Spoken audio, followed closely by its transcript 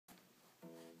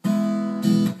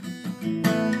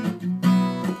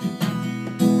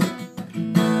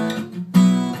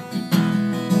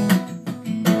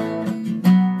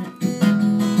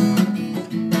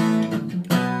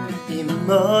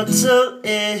motto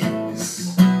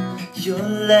is your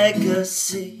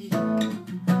legacy.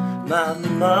 My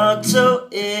motto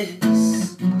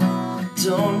is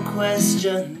don't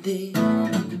question thee.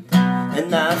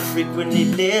 And I frequently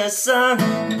listen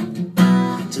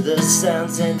to the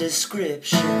sounds and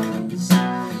descriptions,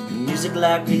 music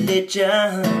like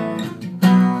religion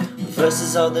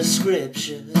versus all the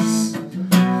scriptures.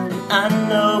 And I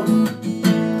know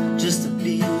just to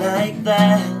be like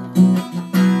that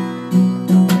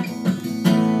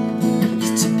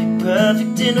is to be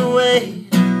perfect in a way.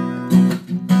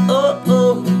 Oh,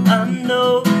 oh, I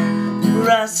know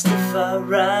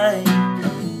Rastafari.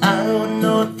 I don't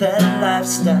know that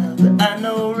lifestyle, but I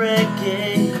know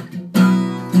reggae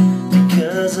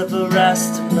because of a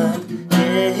Rastaman,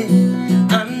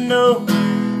 yeah. I know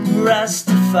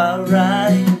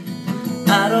Rastafari.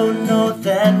 I don't know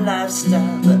that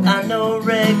lifestyle, but I know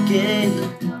reggae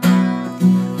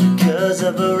because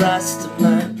of a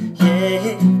Rastaman,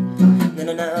 yeah. No,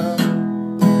 no, no.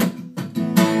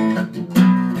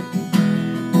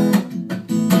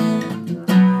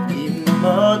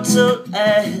 Immortal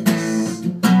as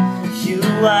you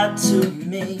are to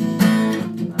me,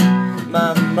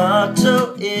 my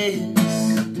motto is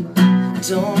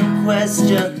don't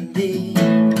question thee.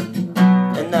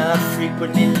 And I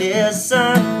frequently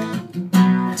listen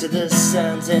to the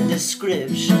sounds and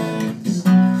descriptions,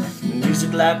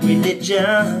 music like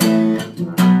religion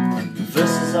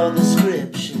versus all the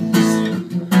scriptures.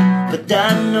 But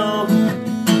I know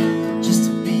just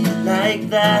to be like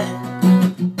that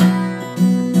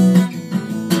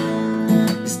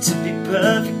is to be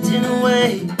perfect in a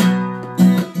way.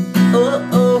 Oh,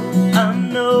 oh, I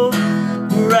know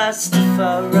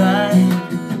Rastafari.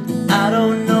 I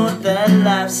don't know that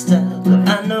lifestyle, but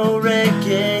I know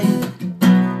reggae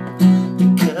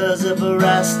because of a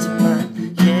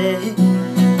Rastaman, yeah.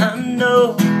 I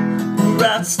know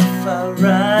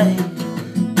Rastafari.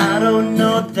 I don't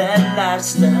know that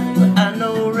lifestyle, but I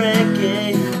know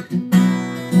reggae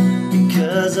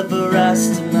because of a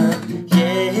Rastaman.